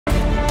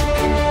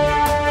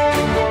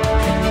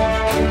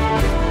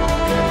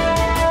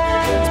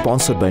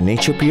Sponsored by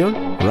Nature Pure,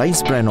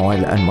 rice bran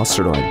oil and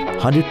mustard oil.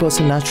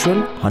 100% natural,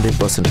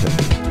 100%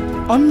 healthy.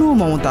 অন্য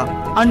Mamata,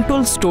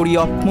 untold story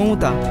of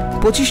Mamata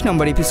 25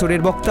 নম্বর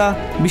এপিসোডের বক্তা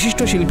বিশিষ্ট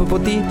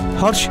শিল্পপতি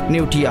হর্ষ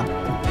নেউটিয়া।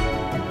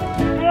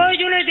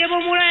 প্রয়োজনে দেব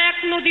মোরা এক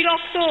নদী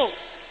রক্ত,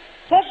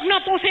 হোক না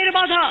পোষের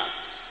বাধা,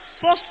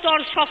 প্রস্তর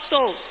শক্ত,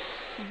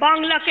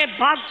 বাংলাকে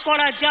ভাগ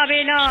করা যাবে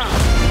না।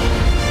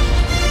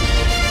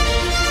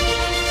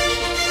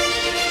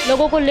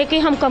 लोगों को लेके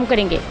हम कम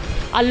करेंगे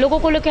और लोगों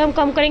को लेके हम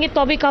कम करेंगे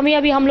तो भी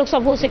कामयाबी हम लोग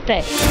सब हो सकता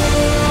है।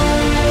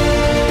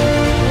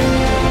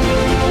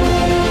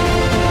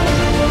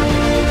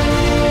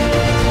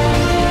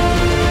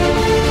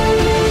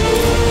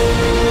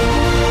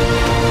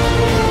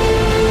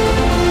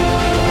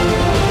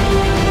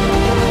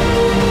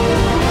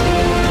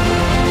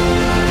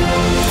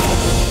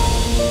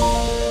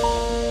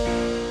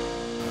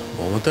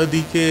 মমতা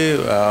দিকে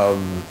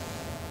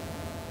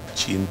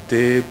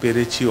চিনতে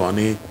পেরেছি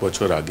অনেক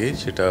বছর আগে,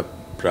 সেটা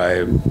প্রায়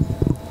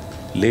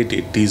লেট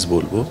 80s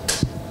বলবো।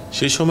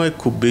 সে সময়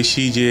খুব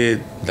বেশি যে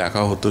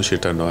দেখা হতো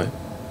সেটা নয়,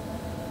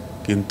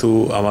 কিন্তু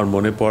আমার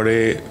মনে পড়ে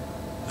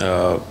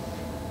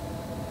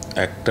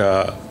একটা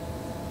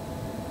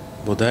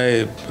বোধহয়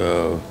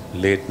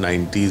লেট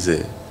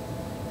 90s-এ,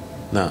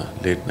 না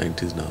লেট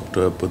 90s না,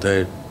 ওটা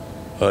বোধহয়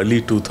আর্লি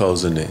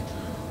 2000-এ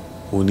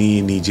উনি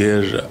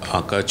নিজের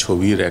আঁকা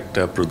ছবির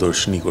একটা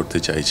প্রদর্শনী করতে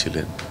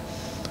চাইছিলেন।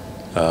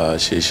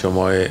 সেই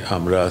সময়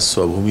আমরা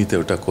স্বভূমিতে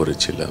ওটা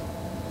করেছিলাম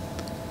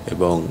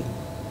এবং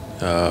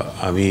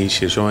আমি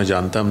সে সময়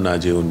জানতাম না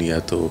যে উনি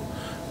এত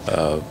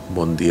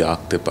মন দিয়ে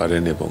আঁকতে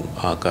পারেন এবং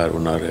আঁকার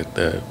ওনার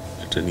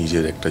একটা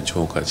নিজের একটা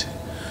ঝোঁক আছে।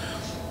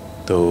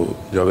 তো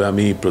যবে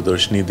আমি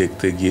প্রদর্শনী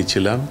দেখতে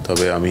গিয়েছিলাম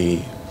তবে আমি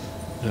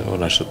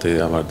ওনার সাথে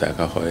আমার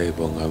দেখা হয়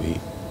এবং আমি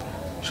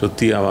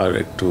সত্যি আমার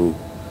একটু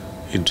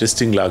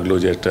ইন্টারেস্টিং লাগলো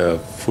যে একটা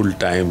ফুল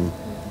টাইম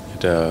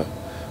এটা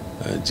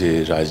যে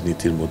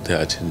রাজনীতির মধ্যে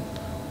আছেন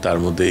তার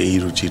মধ্যে এই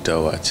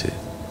রুচিটাও আছে।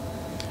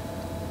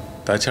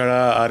 তাছাড়া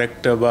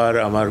আরেকটা বার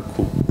আমার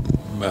খুব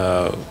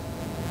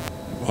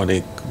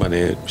অনেক মানে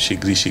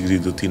শীঘ্রই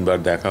 2-3 বার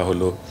দেখা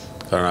হলো,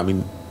 কারণ আমি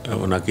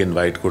ওনাকে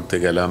ইনভাইট করতে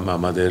গেলাম।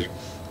 আমাদের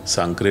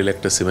সাংকরেল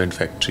একটা সিমেন্ট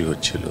ফ্যাক্টরি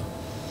হচ্ছিল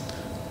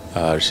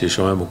আর সে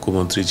সময়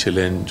মুখ্যমন্ত্রী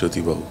ছিলেন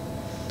জ্যোতিবাবু,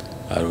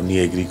 আর উনি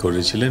এগ্রি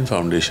করেছিলেন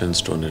ফাউন্ডেশন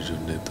স্টোনের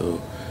জন্য। তো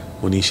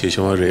উনি সে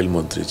সময়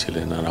রেলমন্ত্রী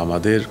ছিলেন আর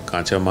আমাদের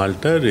কাঁচা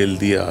মালটা রেল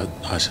দিয়ে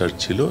আসার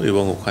ছিল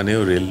এবং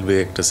ওখানেও রেলওয়ে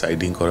একটা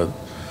সাইডিং করা,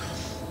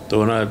 তো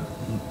ওনার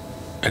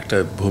একটা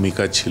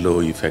ভূমিকা ছিল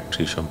ওই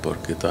ফ্যাক্টরি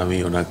সম্পর্কে। তো আমি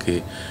ওনাকে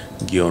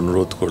গিয়ে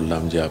অনুরোধ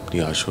করলাম যে আপনি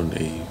আসুন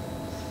এই,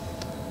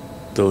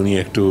 তো উনি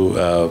একটু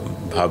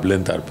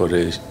ভাবলেন, তারপরে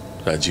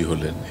রাজি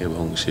হলেন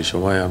এবং সে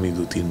সময় আমি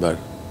 2-3 বার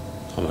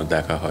আমার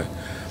দেখা হয়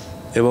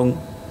এবং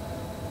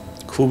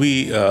খুবই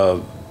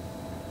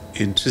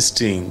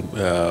ইন্টারেস্টিং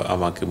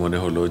আমাকে মনে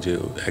হলো যে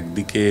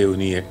একদিকে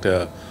উনি একটা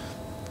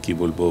কি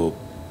বলবো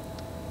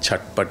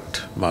ছটপট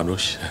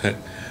মানুষ,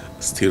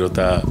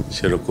 স্থিরতা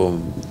সেরকম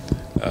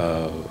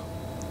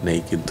নেই,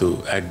 কিন্তু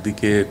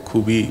একদিকে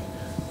খুবই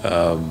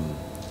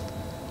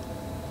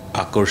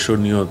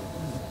আকর্ষণীয়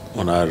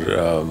ওনার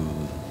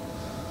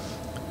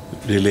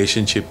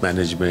রিলেশনশিপ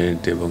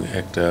ম্যানেজমেন্ট এবং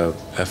একটা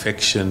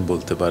অ্যাফেকশন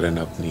বলতে পারেন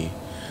আপনি।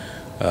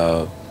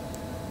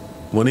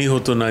 মনেই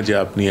হতো না যে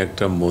আপনি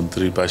একটা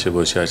মন্ত্রীর পাশে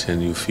বসে আছেন,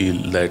 ইউ ফিল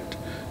দ্যাট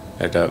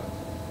একটা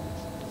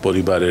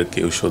পরিবারের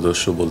কেউ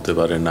সদস্য বলতে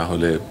পারে, না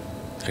হলে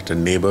একটা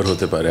নেবার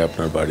হতে পারে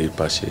আপনার বাড়ির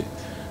পাশে।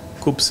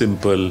 খুব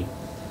সিম্পল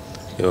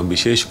এবং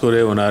বিশেষ করে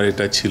ওনার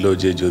এটা ছিল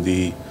যে যদি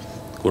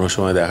কোনো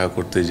সময় দেখা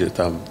করতে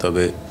যেতাম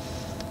তবে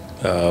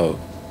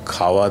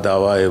খাওয়া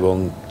দাওয়া এবং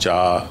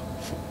চা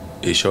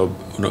এসব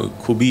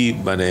খুবই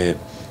মানে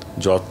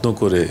যত্ন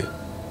করে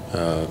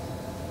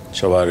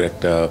সবার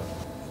একটা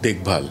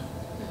দেখভাল।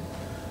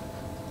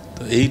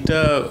 তো এইটা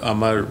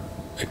আমার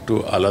একটু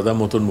আলাদা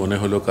মতন মনে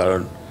হলো,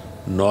 কারণ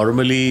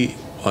নর্মালি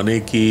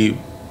অনেকই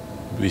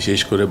বিশেষ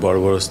করে বড়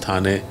বড়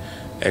স্থানে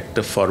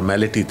একটা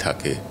ফর্ম্যালিটি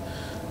থাকে,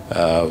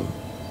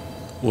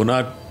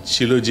 ওনার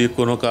ছিল যে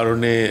কোনো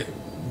কারণে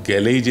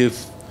গেলেই যে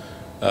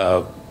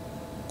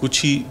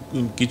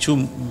কিছু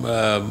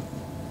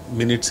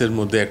মিনিটসের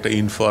মধ্যে একটা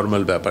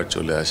ইনফর্মাল ব্যাপার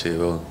চলে আসে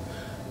এবং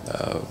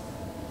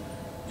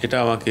এটা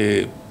আমাকে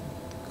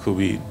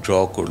খুবই ড্র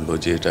করলো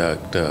যে এটা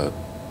একটা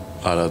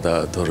আলাদা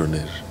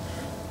ধরনের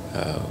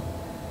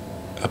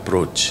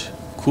অ্যাপ্রোচ,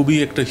 খুবই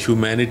একটা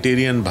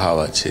হিউম্যানিটেরিয়ান ভাব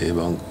আছে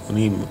এবং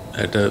উনি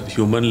একটা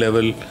হিউম্যান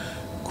লেভেল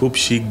খুব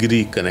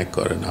শীঘ্রই কানেক্ট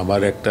করেন।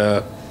 আমার একটা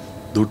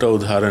 2টা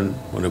উদাহরণ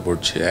মনে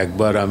পড়ছে।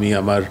 একবার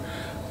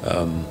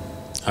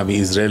আমি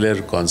ইসরায়েলের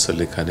কনসাল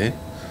এখানে,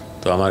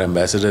 তো আমার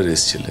অ্যাম্বাসেডার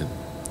এসেছিলেন,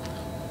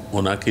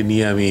 ওনাকে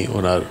নিয়ে আমি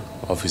ওনার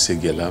অফিসে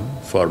গেলাম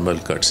ফর্মাল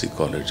কার্টসি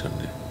কলের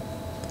জন্যে।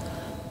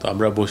 তো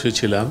আমরা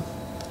বসেছিলাম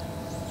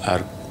আর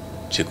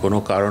যে কোনো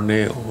কারণে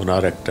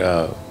ওনার একটা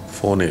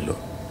ফোন এলো,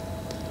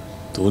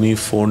 তো উনি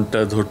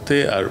ফোনটা ধরতে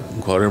আর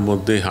ঘরের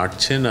মধ্যে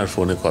হাঁটছেন আর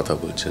ফোনে কথা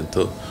বলছেন।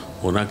 তো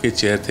ওনাকে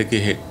চেয়ার থেকে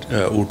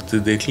উঠতে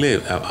দেখলে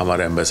আমার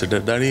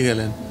অ্যাম্বাসেডার দাঁড়িয়ে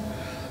গেলেন,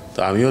 তো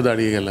আমিও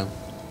দাঁড়িয়ে গেলাম।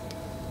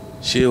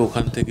 সে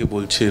ওখান থেকে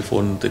বলছে,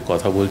 ফোনতে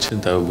কথা বলছেন,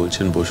 তারপর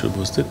বলছেন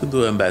বসতে, কিন্তু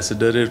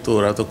অ্যাম্বাসেডারের তো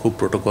ওরা তো খুব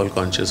প্রোটোকল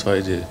কনসিয়াস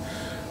হয় যে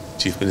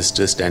chief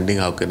minister standing,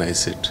 how can I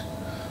sit.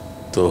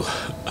 তো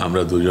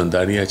আমরা দুজন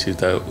দাঁড়িয়ে আছি,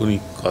 তা উনি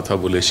কথা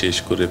বলে শেষ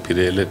করে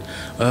ফিরে এলেন,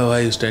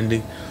 ওয়াই ইউ স্ট্যান্ডিং,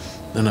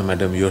 না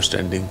ম্যাডাম ইউ আর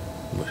স্ট্যান্ডিং।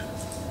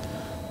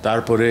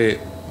 তারপরে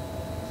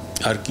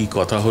আর কি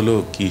কথা হলো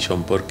কি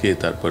সম্পর্কে,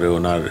 তারপরে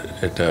ওনার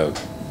এটা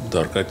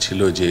দরকার ছিল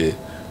যে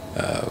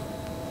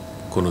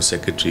কোনো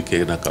সেক্রেটারিকে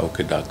না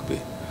কাউকে ডাকবে,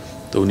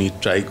 তো উনি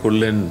ট্রাই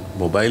করলেন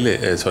মোবাইলে,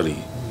 সরি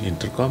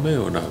ইন্টারকমে,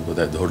 ওনার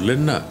বোধহয় ধরলেন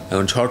না,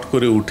 এখন ছট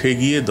করে উঠে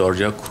গিয়ে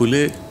দরজা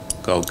খুলে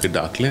কাউকে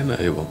ডাকলেন,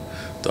 এবং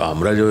তো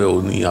আমরা যে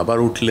উনি আবার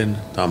উঠলেন,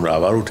 তো আমরা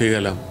আবার উঠে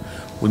গেলাম,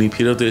 উনি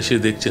ফেরত এসে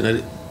দেখছেন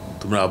আরে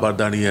তোমরা আবার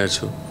দাঁড়িয়ে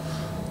আছো,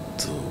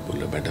 তো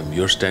বললো ম্যাডাম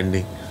ইউর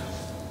স্ট্যান্ডিং।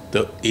 তো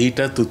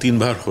এইটা 2-3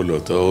 বার হলো,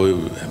 তো ওই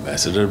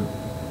অ্যাম্বাসেডার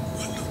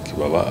বললো কি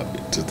বাবা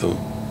এটা তো,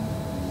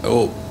 ও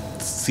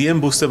সিএম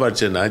বুঝতে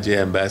পারছে না যে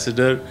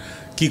অ্যাম্বাসেডার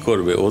কি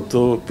করবে, ও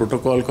তো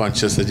প্রোটোকল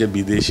কনসিয়াস যে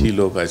বিদেশি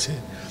লোক আছে,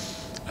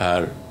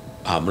 আর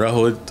আমরা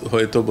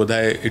হয়তো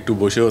বোধহয় একটু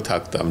বসেও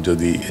থাকতাম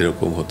যদি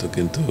এরকম হতো,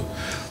 কিন্তু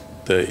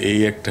তো এই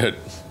একটা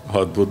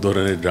অদ্ভুত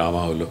ধরনের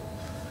ড্রামা হলো।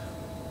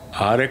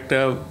 আর একটা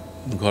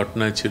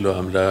ঘটনা ছিল,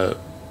 আমরা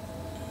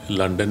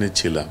লন্ডনে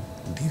ছিলাম,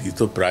 দিদি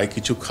তো প্রায়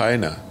কিছু খায়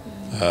না,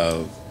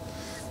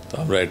 তো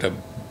আমরা এটা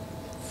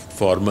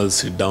ফর্মাল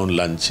সিট ডাউন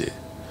লাঞ্চে,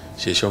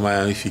 সে সময়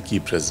আমি ফিকি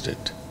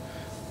প্রেসিডেন্ট,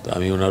 তো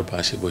আমি ওনার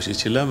পাশে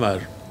বসেছিলাম আর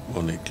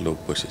অনেক লোক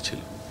বসেছিল,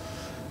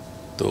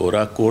 তো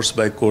ওরা কোর্স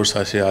বাই কোর্স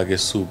আসে, আগে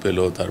স্যুপ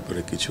এলো,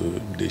 তারপরে কিছু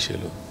ডিশ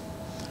এলো,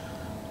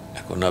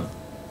 এখন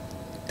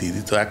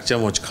দিদি তো 1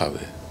 চামচ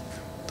খাবে,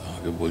 তো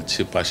আমাকে বলছে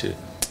পাশে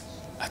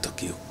এত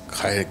কি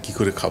খায়, কী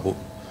করে খাবো,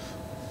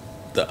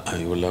 তা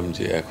আমি বললাম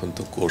যে এখন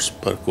তো কোর্স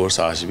পার কোর্স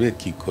আসবে,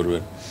 কি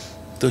করবেন,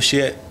 তো সে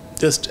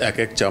জাস্ট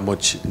 1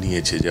 চামচ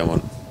নিয়েছে, যেমন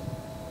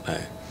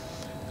হ্যাঁ,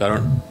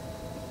 কারণ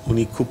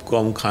উনি খুব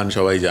কম খান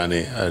সবাই জানে,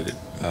 আর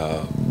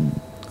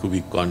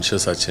খুবই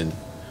কনসিয়াস আছেন,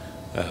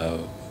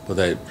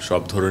 বোধহয়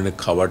সব ধরনের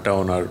খাবারটা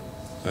ওনার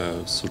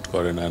স্যুট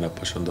করে না,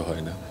 পছন্দ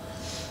হয় না,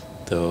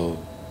 তো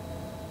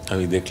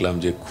আমি দেখলাম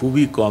যে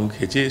খুবই কম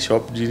খেয়েছে,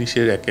 সব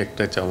জিনিসের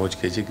 1 চামচ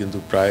খেয়েছে, কিন্তু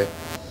প্রায়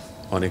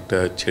অনেকটা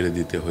ছেড়ে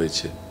দিতে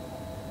হয়েছে।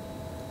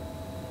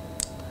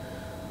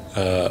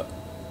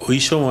 ওই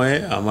সময়ে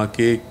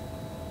আমাকে,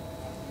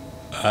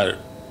 আর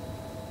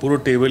পুরো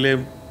টেবিলে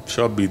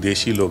সব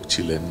বিদেশি লোক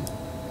ছিলেন,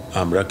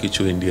 আমরা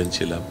কিছু ইন্ডিয়ান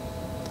ছিলাম,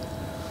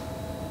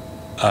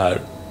 আর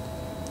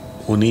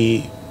উনি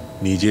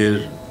নিজের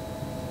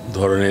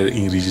ধরনের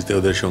ইংরেজিতে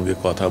ওদের সঙ্গে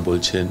কথা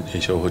বলছেন,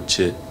 এসব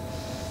হচ্ছে।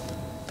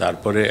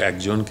 তারপরে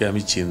একজনকে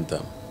আমি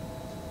চিনতাম,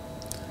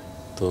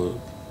 তো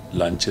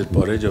লাঞ্চের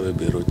পরে যবে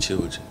বেরোচ্ছে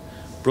বলছে,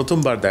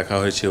 প্রথমবার দেখা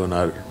হয়েছে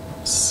ওনার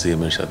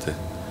সিএমের সাথে,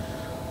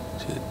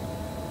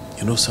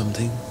 you know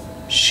something,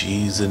 she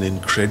is an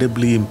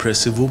incredibly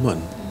impressive উমান।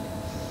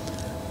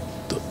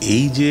 তো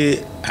এই যে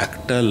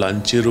একটা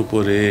লাঞ্চের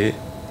উপরে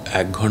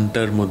 1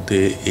 ঘন্টার মধ্যে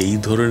এই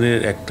ধরনের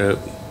একটা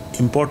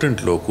ইম্পর্ট্যান্ট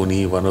লোক, উনি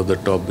one of the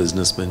top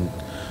businessman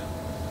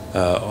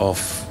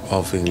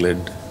of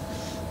England,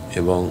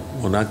 এবং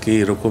ওনাকে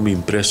এরকম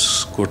ইমপ্রেস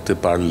করতে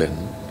পারলেন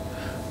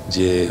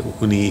যে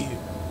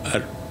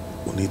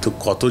উনি তো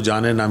কত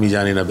জানেন আমি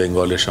জানি না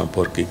বেঙ্গলের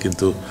সম্পর্কে,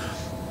 কিন্তু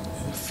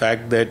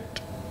ফ্যাক্ট দ্যাট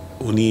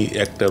উনি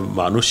একটা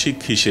মানসিক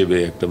হিসেবে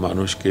একটা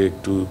মানুষকে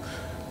একটু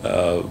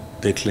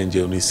দেখলেন যে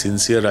উনি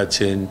সিনসিয়ার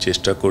আছেন,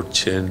 চেষ্টা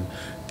করছেন,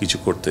 কিছু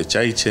করতে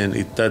চাইছেন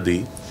ইত্যাদি।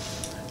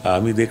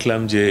 আমি দেখলাম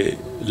যে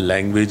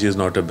language is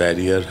not a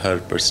barrier, her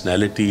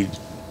personality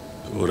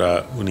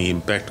উনি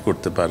ইম্প্যাক্ট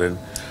করতে পারেন,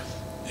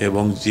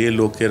 এবং যে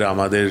লোকের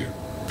আমাদের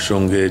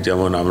সঙ্গে,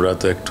 যেমন আমরা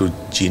তো একটু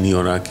চিনি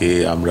ওনাকে,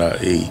 আমরা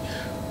এই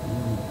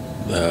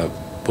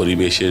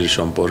পরিবেশের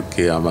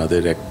সম্পর্কে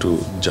আমাদের একটু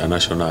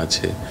জানাশোনা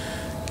আছে,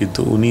 কিন্তু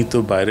উনি তো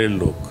বাইরের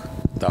লোক,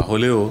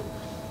 তাহলেও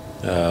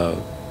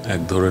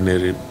এক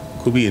ধরনের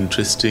খুবই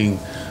ইন্টারেস্টিং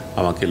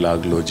আমাকে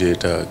লাগলো যে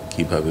এটা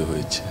কিভাবে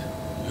হয়েছে।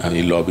 আমি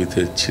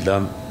লবিতে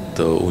ছিলাম,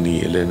 তো উনি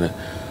এলেন,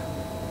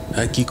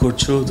 হ্যাঁ কী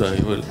করছো, তো আমি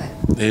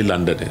এই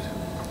লন্ডনের,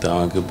 তা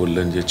আমাকে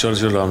বললেন যে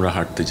চলো আমরা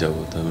হাঁটতে যাবো,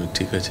 তো আমি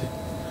ঠিক আছে।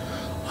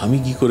 আমি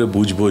কি করে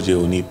বুঝবো যে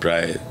উনি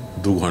প্রায়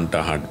 2 ঘন্টা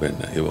হাঁটবেন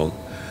না, এবং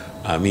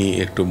আমি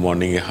একটু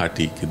মর্নিংয়ে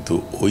হাঁটি, কিন্তু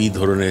ওই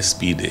ধরনের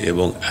স্পিডে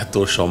এবং এত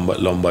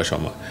লম্বা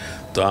সময়,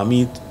 তো আমি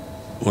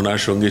ওনার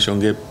সঙ্গে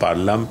সঙ্গে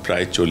পারলাম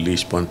প্রায়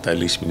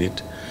 40-45 মিনিট।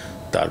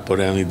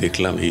 তারপরে আমি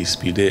দেখলাম এই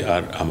স্পিডে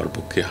আর আমার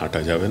পক্ষে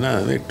হাঁটা যাবে না,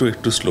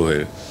 একটু স্লো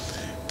হয়ে,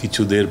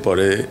 কিছুদের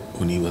পরে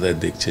উনি বোধহয়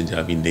দেখছেন যে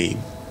আমি নেই,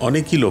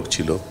 অনেকই লোক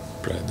ছিল,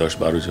 প্রায়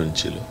 10-12 জন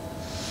ছিল,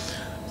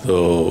 তো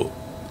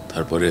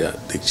তারপরে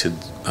দেখছেন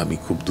আমি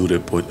খুব দূরে,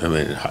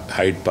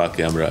 হাইড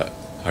পার্কে আমরা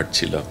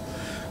হাঁটছিলাম,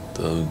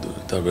 তো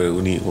তারপরে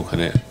উনি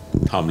ওখানে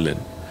থামলেন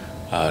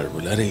আর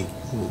বলে আরে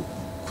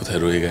কোথায়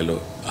রয়ে গেল,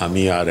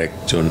 আমি আর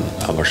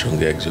আমার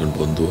সঙ্গে একজন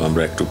বন্ধু,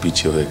 আমরা একটু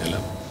পিছিয়ে হয়ে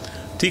গেলাম,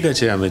 ঠিক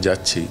আছে আমি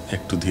যাচ্ছি,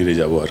 একটু ধীরে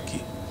যাব আর কি।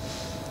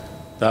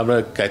 তা আমরা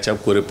ক্যাচ আপ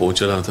করে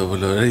পৌঁছলাম, তো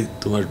বললো আরে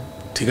তোমার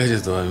ঠিক আছে।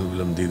 তো আমি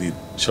বললাম দিদি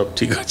সব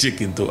ঠিক আছে,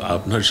 কিন্তু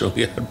আপনার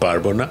সঙ্গে আর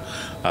পারবো না,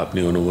 আপনি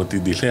অনুমতি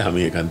দিলে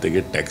আমি এখান থেকে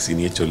ট্যাক্সি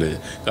নিয়ে চলে যাই,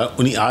 কারণ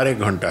উনি আর 1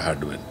 ঘন্টা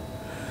হাঁটবেন।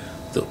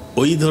 তো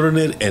ওই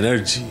ধরনের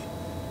এনার্জি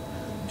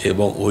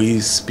এবং ওই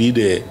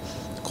স্পিডে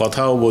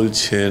কথাও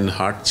বলছেন,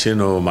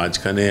 হাঁটছেনও,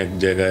 মাঝখানে এক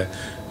জায়গায়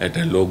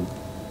একটা লোক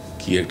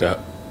কি একটা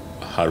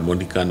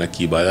হারমোনিকা না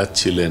কি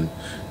বাজাচ্ছিলেন,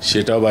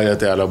 সেটাও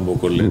বাজাতে আরম্ভ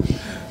করলেন।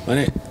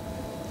 মানে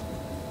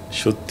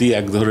সত্যি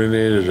এক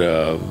ধরনের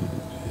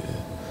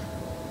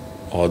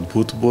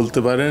অদ্ভুত বলতে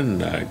পারেন,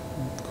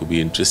 খুবই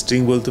ইন্টারেস্টিং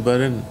বলতে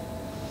পারেন।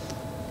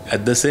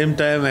 অ্যাট দ্য সেম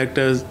টাইম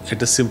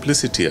একটা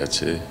সিম্পলিসিটি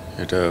আছে,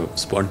 একটা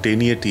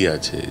স্পন্টেনিয়েটি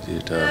আছে,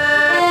 যেটা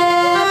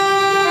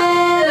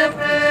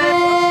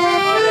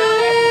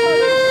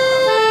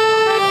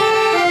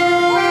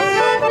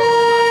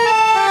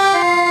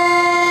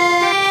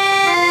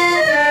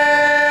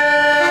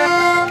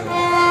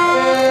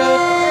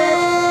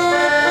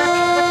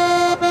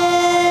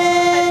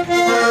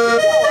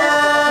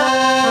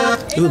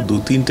এবং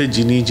 2-3টে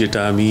জিনিস যেটা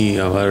আমি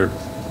আমার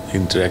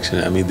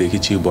ইন্টারাকশনে আমি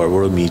দেখেছি, বড়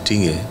বড়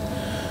মিটিংয়ে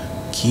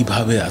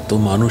কিভাবে এত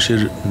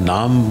মানুষের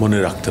নাম মনে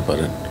রাখতে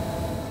পারেন।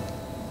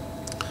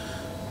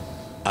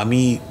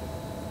 আমি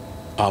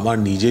আমার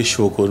নিজের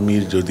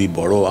সহকর্মীর যদি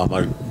বড়,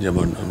 আমার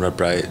যেমন আমরা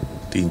প্রায়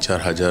 3-4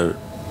 হাজার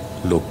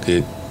লোককে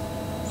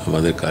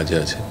আমাদের কাজে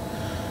আছে,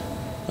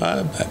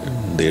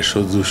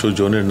 150-200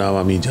 জনের নাম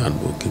আমি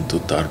জানবো, কিন্তু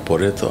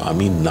তারপরে তো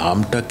আমি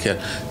নামটা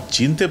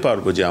চিনতে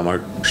পারবো যে আমার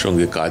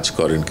সঙ্গে কাজ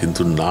করেন,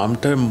 কিন্তু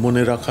নামটা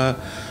মনে রাখা।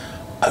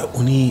 আর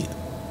উনি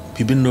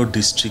বিভিন্ন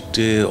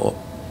ডিস্ট্রিক্টে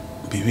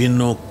বিভিন্ন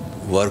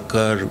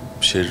ওয়ার্কার,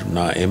 সে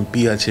না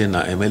এমপি আছে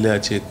না এমএলএ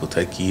আছে,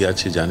 কোথায় কি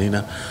আছে জানি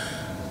না,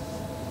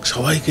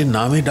 সবাইকে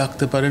নামে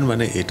ডাকতে পারেন।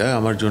 মানে এটা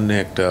আমার জন্য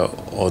একটা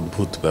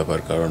অদ্ভুত ব্যাপার,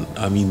 কারণ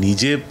আমি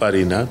নিজে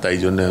পারি না, তাই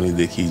জন্য আমি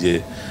দেখি যে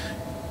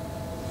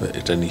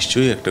এটা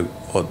নিশ্চয়ই একটা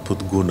অদ্ভুত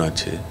গুণ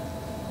আছে।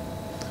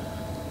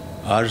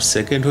 আর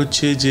সেকেন্ড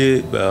হচ্ছে যে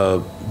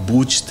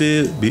বুঝতে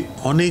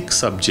অনেক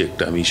সাবজেক্ট,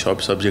 আমি সব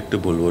সাবজেক্টে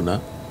বলবো না,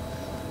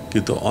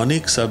 কিন্তু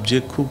অনেক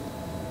সাবজেক্ট খুব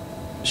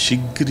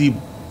শীঘ্রই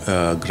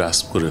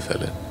গ্রাস্প করে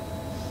ফেলেন,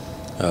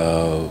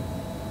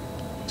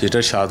 যেটা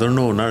সাধারণ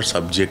ওনার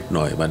সাবজেক্ট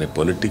নয়। মানে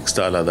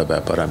পলিটিক্সটা আলাদা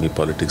ব্যাপার, আমি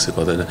পলিটিক্সের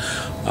কথা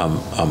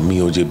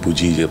আমিও যে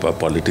বুঝি যে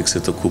পলিটিক্সে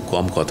তো খুব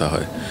কম কথা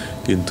হয়,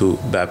 কিন্তু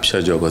ব্যবসা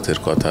জগতের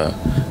কথা,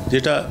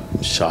 যেটা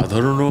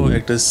সাধারণও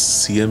একটা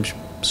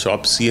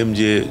সব সিএম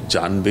যে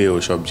জানবে ও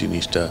সব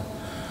জিনিসটা,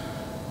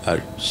 আর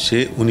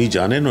উনি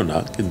জানেনও না,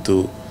 কিন্তু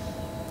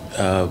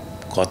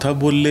কথা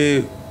বললে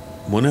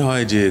মনে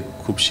হয় যে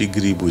খুব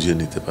শীঘ্রই বুঝে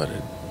নিতে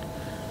পারেন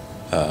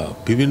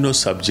বিভিন্ন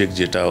সাবজেক্ট,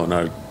 যেটা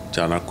ওনার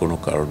জানার কোনো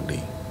কারণ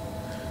নেই।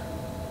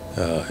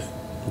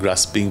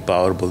 গ্রাস্পিং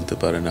পাওয়ার বলতে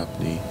পারেন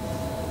আপনি,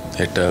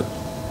 একটা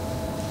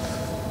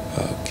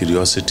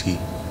কিউরিওসিটি,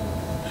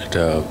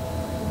 এটা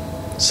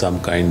some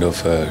kind of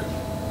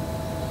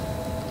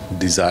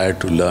desire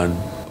to learn.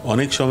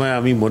 অনেক সময়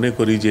আমি মনে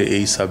করি যে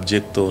এই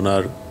সাবজেক্ট তো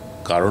ওনার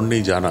কারণ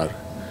নেই জানার,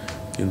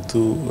 কিন্তু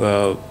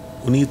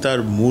উনি তার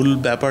মূল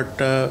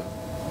ব্যাপারটা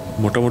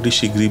মোটামুটি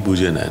শীঘ্রই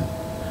বুঝে নেন।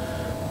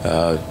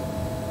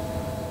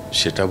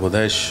 সেটা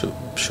বোধহয়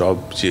সব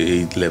যে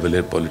এই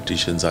লেভেলের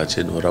পলিটিশিয়ানস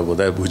আছেন ওরা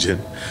বোধহয় বুঝেন।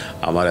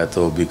 আমার এত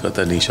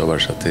অভিজ্ঞতা নেই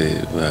সবার সাথে,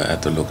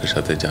 এত লোকের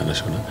সাথে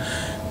জানাশোনা,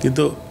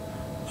 কিন্তু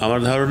আমার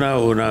ধারণা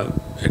ওরা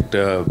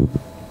একটা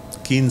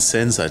কিন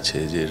সেন্স আছে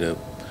যে এরা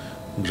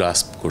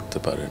গ্রাস্প করতে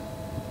পারেন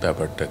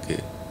ব্যাপারটাকে,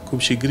 খুব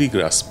শীঘ্রই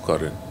গ্রাস্প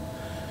করেন।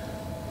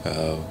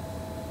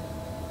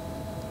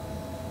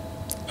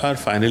 আর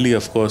ফাইনালি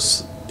অফকোর্স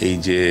এই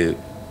যে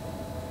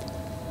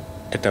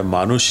একটা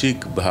মানসিক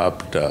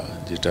ভাবটা,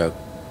 যেটা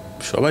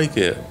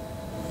সবাইকে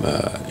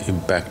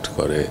ইম্প্যাক্ট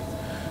করে,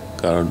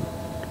 কারণ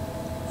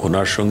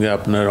ওনার সঙ্গে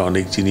আপনার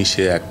অনেক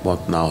জিনিসে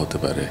একমত না হতে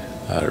পারে,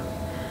 আর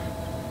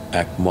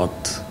একমত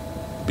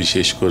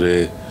বিশেষ করে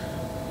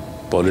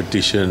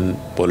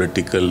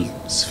পলিটিক্যাল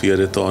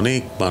স্ফিয়ারে তো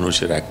অনেক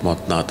মানুষের একমত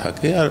না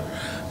থাকে, আর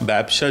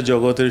ব্যবসা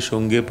জগতের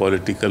সঙ্গে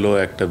পলিটিক্যালও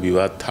একটা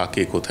বিবাদ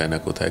থাকে কোথায় না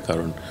কোথায়,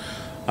 কারণ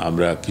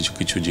আমরা কিছু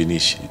কিছু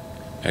জিনিস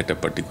একটা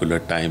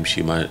পার্টিকুলার টাইম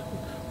সীমার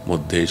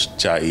মধ্যে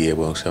চাই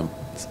এবং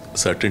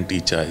সার্টেনটি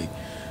চাই,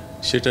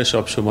 সেটা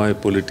সবসময়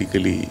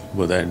পলিটিক্যালি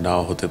বোধহয়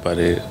নাও হতে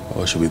পারে,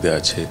 অসুবিধা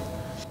আছে।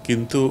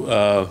 কিন্তু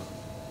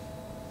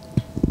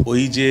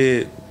ওই যে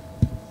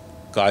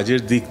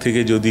কাজের দিক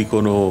থেকে যদি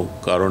কোনো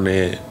কারণে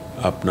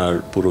আপনার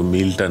পুরো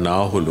মিলটা না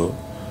হলো,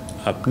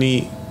 আপনি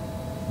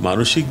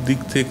মানসিক দিক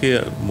থেকে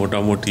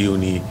মোটামুটি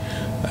উনি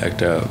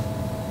একটা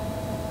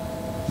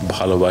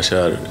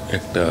ভালোবাসার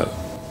একটা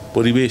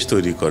পরিবেশ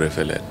তৈরি করে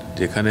ফেলেন,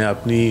 যেখানে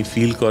আপনি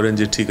ফিল করেন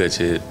যে ঠিক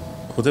আছে,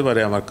 হতে পারে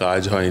আমার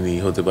কাজ হয়নি,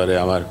 হতে পারে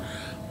আমার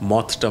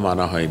মতটা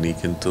মানা হয়নি,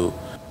 কিন্তু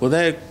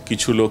বোধহয়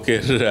কিছু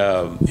লোকের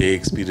এই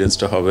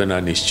এক্সপিরিয়েন্সটা হবে না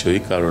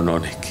নিশ্চয়ই, কারণ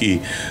অনেকেই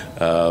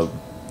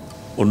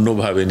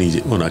অন্যভাবে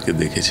ওনাকে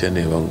দেখেছেন,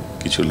 এবং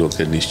কিছু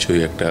লোকের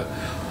নিশ্চয়ই একটা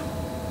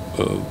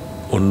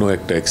অন্য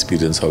একটা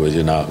এক্সপিরিয়েন্স হবে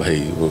যে না ভাই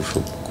ও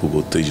সব খুব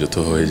উত্তেজিত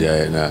হয়ে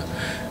যায়, না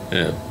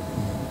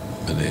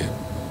মানে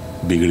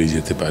বিগড়ে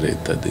যেতে পারে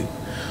ইত্যাদি।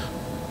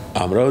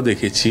 আমরাও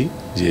দেখেছি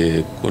যে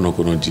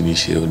কোনো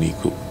জিনিসে উনি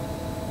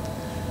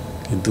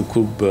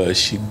খুব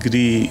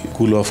শীঘ্রই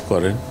কুল অফ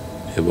করেন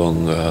এবং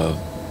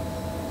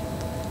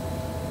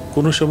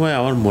কোনো সময়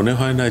আমার মনে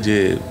হয় না যে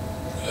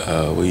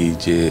ওই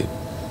যে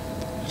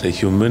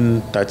হিউম্যান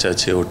টাচ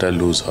আছে ওটা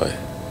লুজ হয়।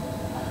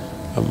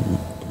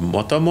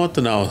 মতামত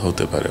নাও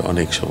হতে পারে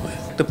অনেক সময়,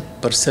 একটা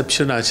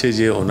পারসেপশন আছে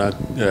যে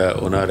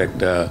ওনার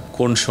একটা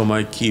কোন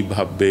সময় কি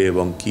ভাববে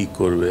এবং কি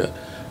করবে।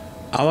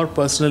 আমার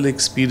পার্সোনাল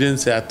এক্সপিরিয়েন্স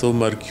এত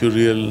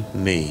মার্কিউরিয়াল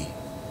নেই,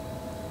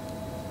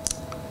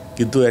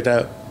 কিন্তু এটা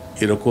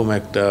এরকম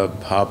একটা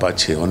ভাব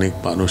আছে অনেক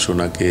মানুষ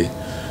ওনাকে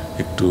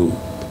একটু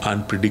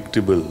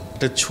আনপ্রেডিক্টেবল।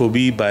 একটা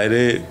ছবি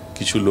বাইরে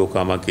কিছু লোক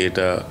আমাকে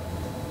এটা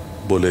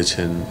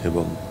বলেছেন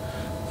এবং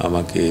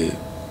আমাকে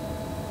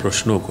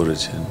প্রশ্ন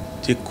করেছেন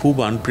যে খুব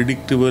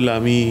আনপ্রেডিক্টেবল।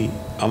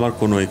 আমার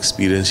কোনো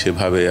এক্সপিরিয়েন্স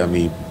সেভাবে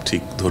আমি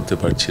ঠিক ধরতে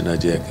পারছি না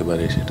যে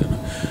একেবারে সেটা না।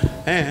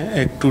 হ্যাঁ,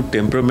 একটু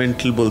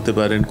টেম্পারামেন্টাল বলতে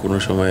পারেন, কোনো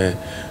সময়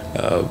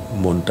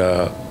মনটা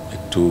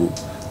একটু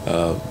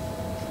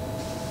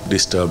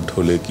ডিস্টার্বড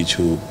হলে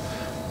কিছু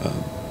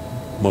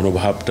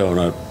মনোভাবটা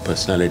ওনার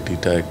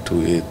পার্সোনালিটিটা একটু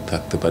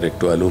থাকতে পারে,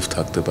 একটু অ্যালুফ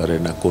থাকতে পারে,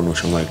 না কোনো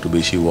সময় একটু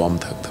বেশি ওয়ার্ম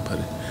থাকতে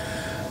পারে।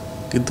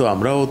 কিন্তু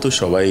আমরাও তো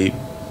সবাই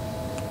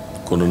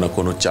কোনো না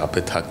কোনো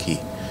চাপে থাকি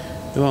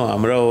এবং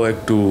আমরাও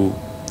একটু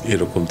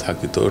এরকম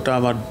থাকি, তো ওটা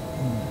আমার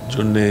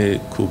জন্যে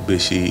খুব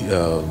বেশি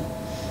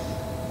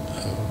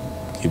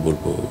কি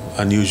বলবো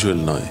আনইউজুয়াল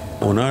নয়।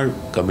 ওনার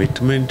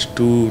commitment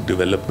to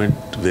development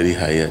very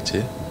high আছে।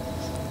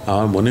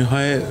 আমার মনে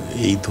হয়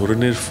এই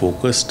ধরনের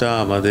ফোকাসটা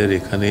আমাদের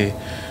এখানে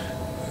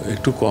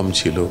একটু কম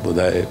ছিল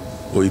বোধহয়।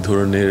 ওই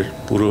ধরনের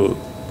পুরো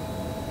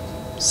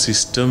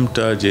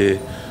সিস্টেমটা যে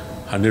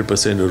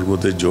 100% ওর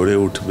মধ্যে জড়ে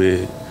উঠবে,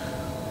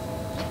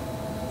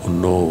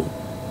 অন্য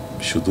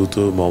শুধু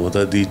তো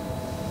মমতাদি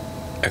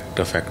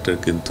একটা ফ্যাক্টর,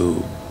 কিন্তু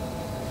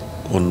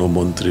অন্য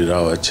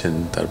মন্ত্রীরাও আছেন,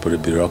 তারপরে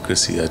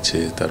বিউরোক্রেসি আছে,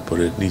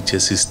 তারপরে নিচে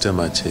সিস্টেম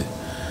আছে।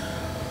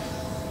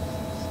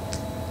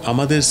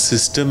 আমাদের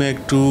সিস্টেমে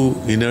একটু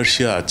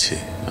ইনার্শিয়া আছে,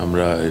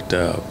 আমরা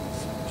এটা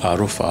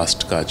আরও ফাস্ট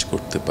কাজ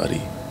করতে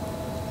পারি।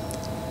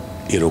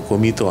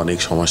 এরকমই তো অনেক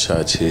সমস্যা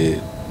আছে,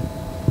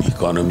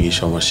 ইকোনমি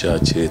সমস্যা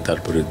আছে,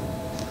 তারপরে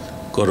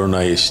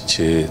করোনা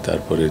এসছে,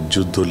 তারপরে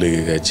যুদ্ধ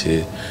লেগে গেছে,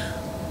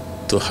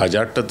 তো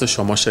হাজারটা তো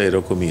সমস্যা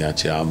এরকমই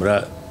আছে। আমরা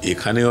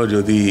এখানেও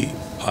যদি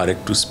আর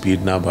একটু স্পিড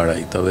না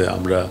বাড়াই তবে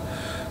আমরা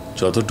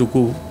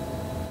যতটুকু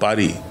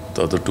পারি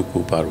ততটুকু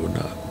পারবো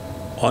না।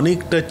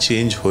 অনেকটা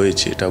চেঞ্জ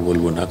হয়েছে এটা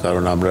বলবো না,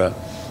 কারণ আমরা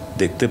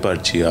দেখতে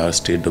পারছি আর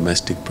state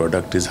domestic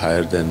product is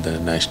higher than the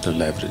national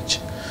average.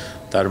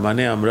 তার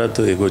মানে আমরা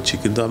তো এগোচ্ছি,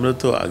 কিন্তু আমরা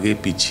তো আগে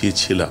পিছিয়ে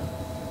ছিলাম।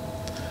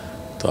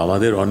 তো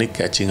আমাদের অনেক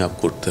ক্যাচিং আপ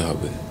করতে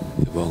হবে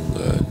এবং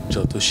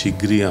যত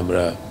শীঘ্রই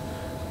আমরা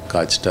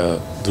কাজটা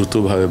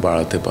দ্রুতভাবে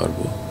বাড়াতে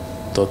পারবো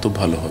তত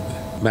ভালো হবে।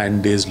 ম্যান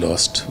ডেজ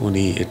লস্ট,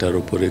 উনি এটার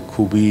উপরে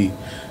খুবই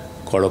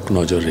কড়ক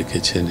নজর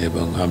রেখেছেন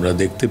এবং আমরা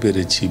দেখতে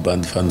পেরেছি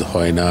বান্ধ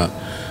হয় না।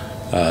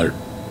 আর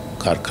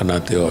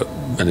কারখানাতে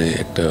মানে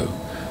একটা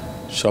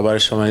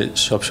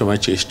সব সময়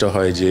চেষ্টা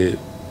হয় যে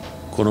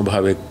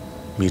কোনোভাবে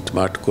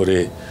মিটমাট করে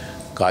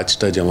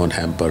কাজটা যেমন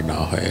হ্যাম্পার না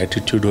হয়।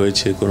 অ্যাটিটিউড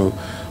হয়েছে কোনো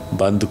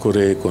বন্ধ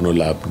করে কোনো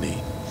লাভ নেই।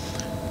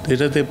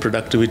 এটাতে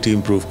প্রোডাক্টিভিটি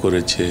ইমপ্রুভ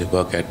করেছে,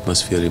 ওয়ার্ক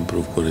অ্যাটমসফিয়ার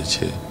ইমপ্রুভ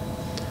করেছে।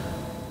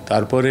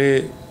 তারপরে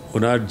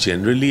ওনার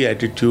জেনারেলি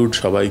অ্যাটিটিউড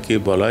সবাইকে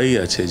বলাই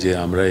আছে যে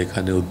আমরা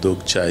এখানে উদ্যোগ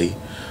চাই,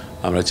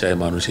 আমরা চাই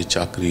মানুষের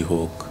চাকরি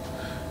হোক,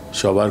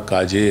 সবার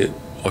কাজে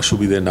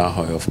অসুবিধে না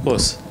হয়।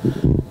 অফকোর্স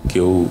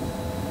কেউ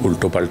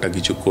উল্টোপাল্টা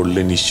কিছু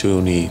করলে নিশ্চয়ই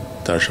উনি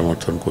তার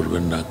সমর্থন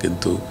করবেন না,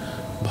 কিন্তু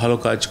ভালো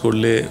কাজ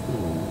করলে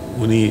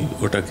উনি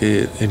ওটাকে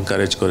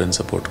এনকারেজ করেন,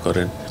 সাপোর্ট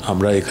করেন।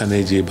 আমরা এখানে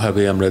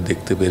যেভাবে আমরা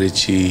দেখতে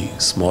পেরেছি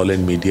স্মল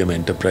অ্যান্ড মিডিয়াম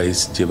এন্টারপ্রাইজ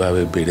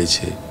যেভাবে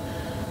বেড়েছে,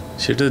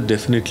 সেটা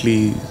ডেফিনেটলি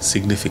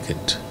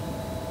সিগনিফিকেন্ট।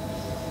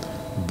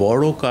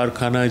 বড়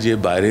কারখানা যে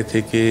বাইরে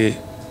থেকে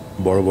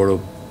বড় বড়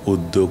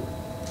উদ্যোগ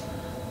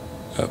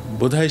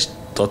বোধহয়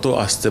তত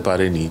আসতে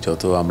পারেনি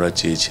যত আমরা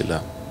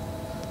চেয়েছিলাম।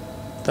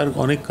 তার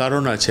অনেক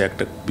কারণ আছে।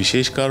 একটা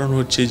বিশেষ কারণ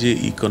হচ্ছে যে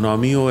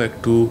ইকোনমিও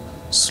একটু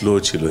স্লো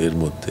ছিল এর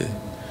মধ্যে।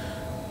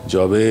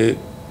 যবে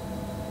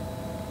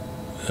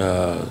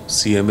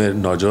সিএমের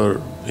নজর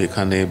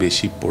এখানে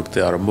বেশি পড়তে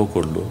আরম্ভ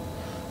করলো,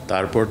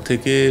 তারপর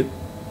থেকে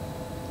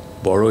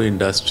বড়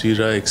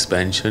ইন্ডাস্ট্রিরা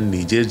এক্সপ্যানশন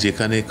নিজের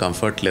যেখানে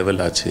কমফর্ট লেভেল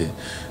আছে,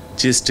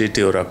 যে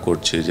স্টেটে ওরা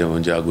করছে, যেমন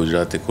যা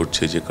গুজরাতে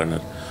করছে, যে কারণ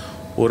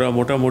ওরা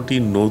মোটামুটি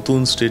নতুন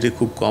স্টেটে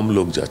খুব কম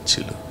লোক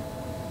যাচ্ছিল।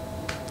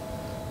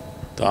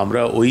 তো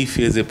আমরা ওই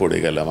ফেজে পড়ে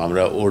গেলাম।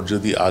 আমরা ওর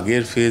যদি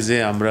আগের ফেজে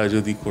আমরা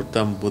যদি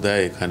করতাম,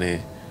 বোধহয় এখানে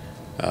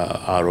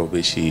আরও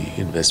বেশি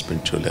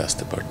ইনভেস্টমেন্ট চলে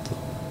আসতে পারত।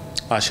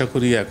 আশা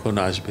করি এখন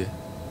আসবে।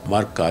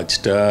 আমার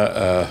কাজটা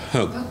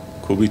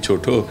খুবই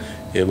ছোট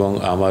এবং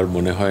আমার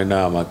মনে হয় না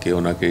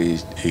ওনাকে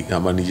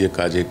আমার নিজের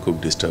কাজে খুব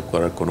ডিস্টার্ব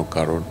করার কোনো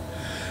কারণ।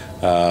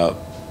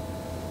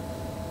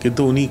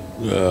 কিন্তু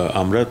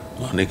আমরা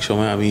অনেক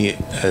সময় আমি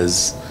অ্যাজ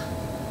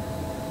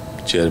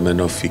চেয়ারম্যান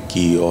অফ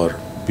ফিকি और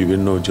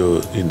বিভিন্ন যে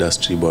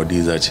ইন্ডাস্ট্রি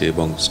বডিজ আছে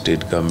এবং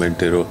স্টেট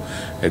গভর্নমেন্টেরও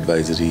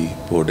অ্যাডভাইজারি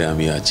বোর্ডে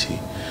আমি আছি।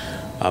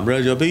 আমরা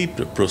যবেই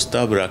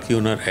প্রস্তাব রাখি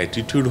ওনার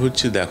অ্যাটিটিউড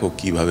হচ্ছে দেখো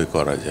কিভাবে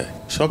করা যায়।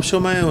 সব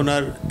সময়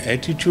ওনার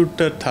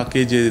অ্যাটিটিউডটা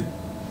থাকে যে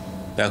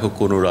দেখো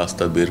কোনো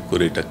রাস্তা বের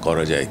করে এটা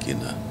করা যায় কি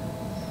না।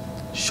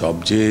 সব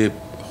যে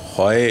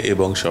হয়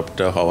এবং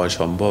সবটা হওয়া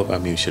সম্ভব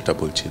আমি সেটা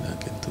বলছি না,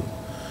 কিন্তু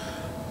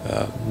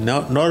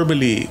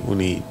নর্মালি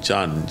উনি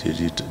চান যে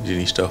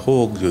জিনিসটা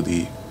হোক, যদি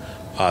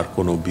আর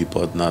কোনো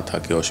বিপদ না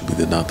থাকে,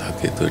 অসুবিধে না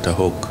থাকে তো এটা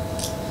হোক।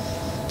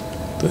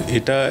 তো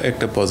এটা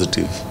একটা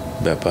পজিটিভ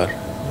ব্যাপার।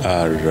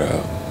 আর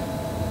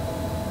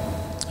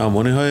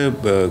মনে হয়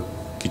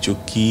কিছু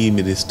কি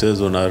মিনিস্টার্স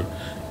ওনার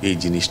এই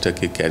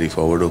জিনিসটাকে ক্যারি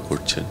ফরওয়ার্ডও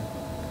করছেন,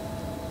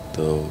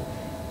 তো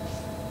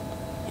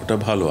ওটা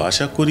ভালো,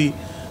 আশা করি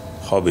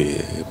হবে।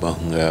 এবং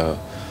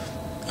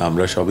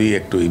আমরা সবই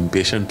একটু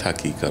ইমপেশেন্ট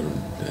থাকি, কারণ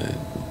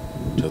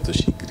যত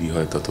শীঘ্রই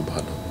হয় তত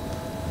ভালো।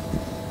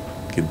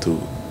 কিন্তু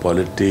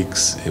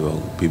পলিটিক্স এবং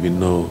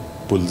বিভিন্ন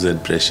পুলস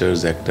অ্যান্ড প্রেশার্স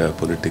একটা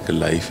পলিটিক্যাল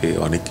লাইফে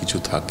অনেক কিছু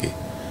থাকে,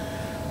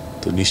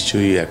 তো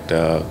নিশ্চয়ই একটা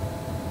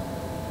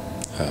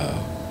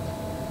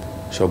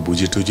সব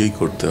বুঝে টুঝেই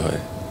করতে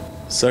হয়।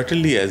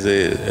 Certainly as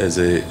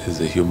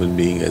a human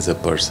being, as a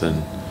person,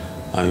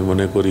 আমি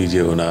মনে করি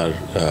যে ওনার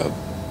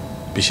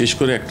বিশেষ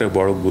করে একটা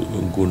বড়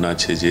গুণ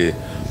আছে যে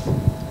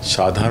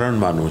সাধারণ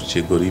মানুষ, যে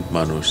গরিব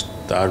মানুষ,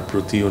 তার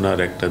প্রতি ওনার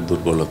একটা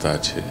দুর্বলতা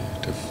আছে,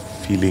 একটা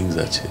ফিলিংস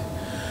আছে।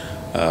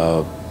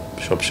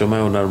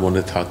 সবসময় ওনার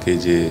মনে থাকে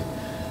যে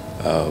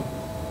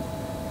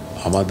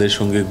আমাদের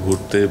সঙ্গে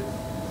ঘুরতে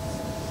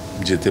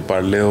যেতে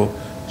পারলেও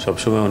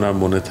সবসময় ওনার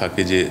মনে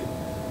থাকে যে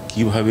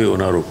কিভাবে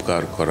ওনার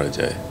উপকার করা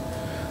যায়।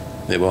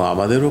 এবং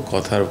আমাদেরও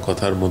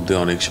কথার মধ্যে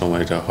অনেক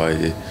সময় এটা হয়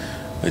যে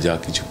যা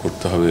কিছু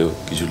করতে হবে,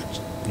 কিছু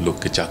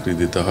লোককে চাকরি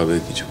দিতে হবে,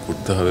 কিছু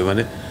করতে হবে,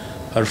 মানে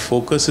her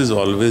focus is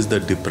always the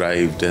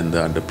deprived and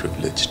the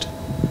underprivileged.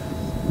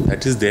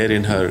 That is there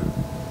in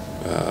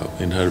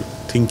her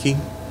thinking,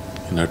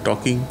 in her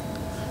talking,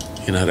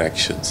 in her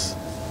actions.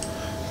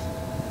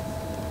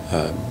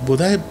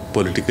 বোধহয়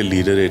পলিটিক্যাল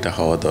লিডার এটা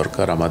হওয়া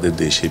দরকার আমাদের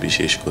দেশে,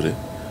 বিশেষ করে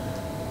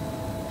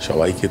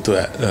সবাইকে তো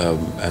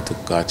এত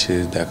কাছে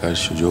দেখার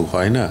সুযোগ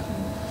হয় না।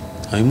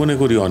 আমি মনে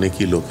করি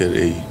অনেকই লোকের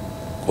এই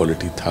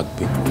কোয়ালিটি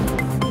থাকবে।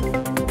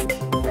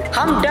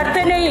 हम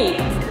डरते नहीं,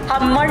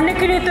 हम मरने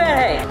के लिए तैयार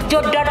है। जो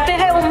डरते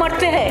हैं वो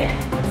मरते हैं,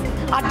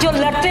 और जो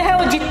लड़ते हैं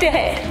वो जीतते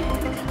हैं।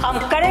 हम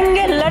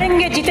करेंगे,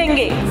 लड़ेंगे,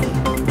 जीतेंगे।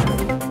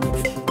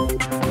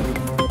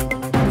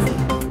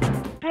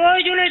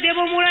 প্রয়োজনে দেব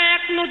মোরা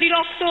এক নদী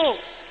রক্ত,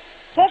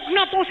 হোক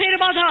না পোষের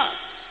বাধা,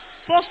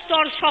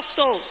 প্রস্তর শক্ত,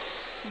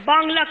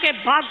 বাংলাকে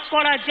ভাগ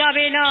করা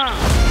যাবে না।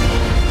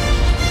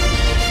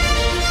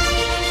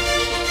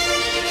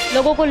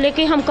 लोगों को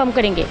लेके हम कम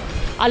करेंगे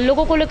और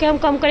लोगों को लेके हम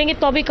कम करेंगे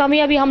तो भी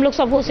कामयाबी हम लोग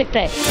सब हो सकता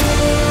है।